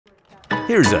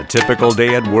Here's a typical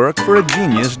day at work for a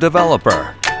genius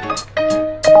developer.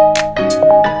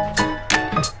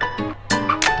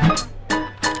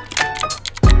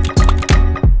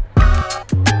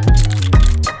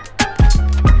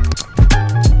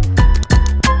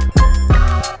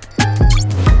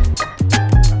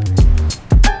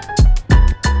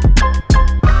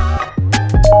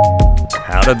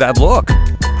 How did that look?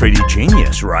 Pretty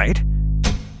genius, right?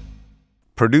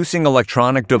 Producing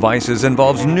electronic devices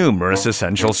involves numerous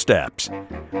essential steps.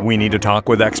 We need to talk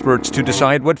with experts to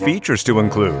decide what features to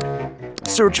include.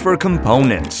 Search for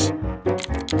components.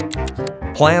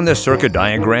 Plan the circuit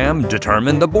diagram,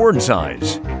 determine the board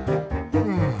size.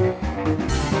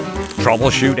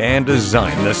 Troubleshoot and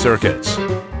design the circuits.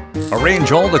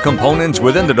 Arrange all the components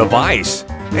within the device.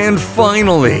 And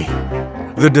finally,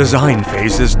 the design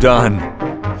phase is done.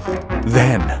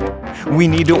 Then, we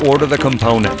need to order the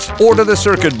components, order the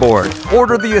circuit board,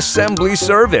 order the assembly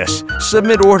service,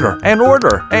 submit order, and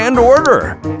order, and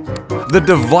order. The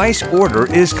device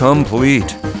order is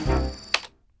complete.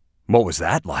 What was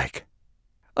that like?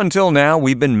 Until now,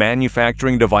 we've been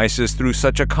manufacturing devices through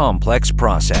such a complex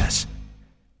process.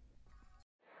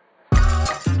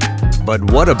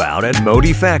 But what about at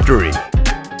Modi Factory?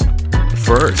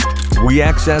 First, we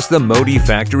access the Modi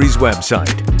Factory's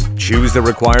website. Choose the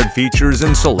required features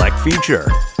and select feature.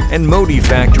 And Modi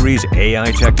Factory's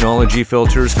AI technology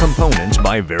filters components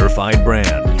by verified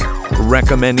brand,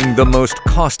 recommending the most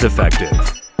cost-effective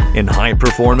and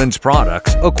high-performance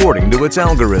products according to its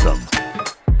algorithm.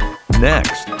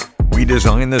 Next, we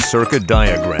design the circuit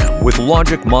diagram with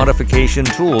logic modification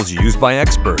tools used by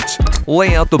experts.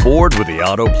 Lay out the board with the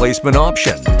auto placement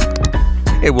option.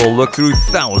 It will look through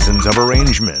thousands of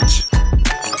arrangements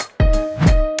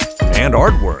and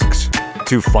artworks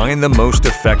to find the most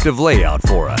effective layout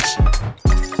for us.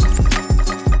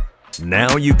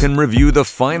 Now you can review the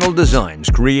final designs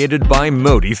created by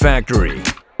Modi Factory.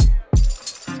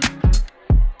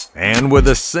 And with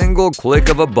a single click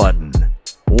of a button,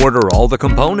 order all the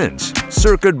components,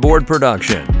 circuit board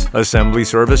production, assembly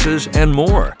services, and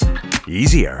more.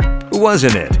 Easier,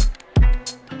 wasn't it?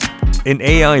 An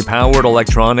AI-powered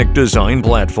electronic design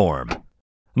platform.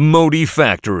 Modi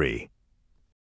Factory.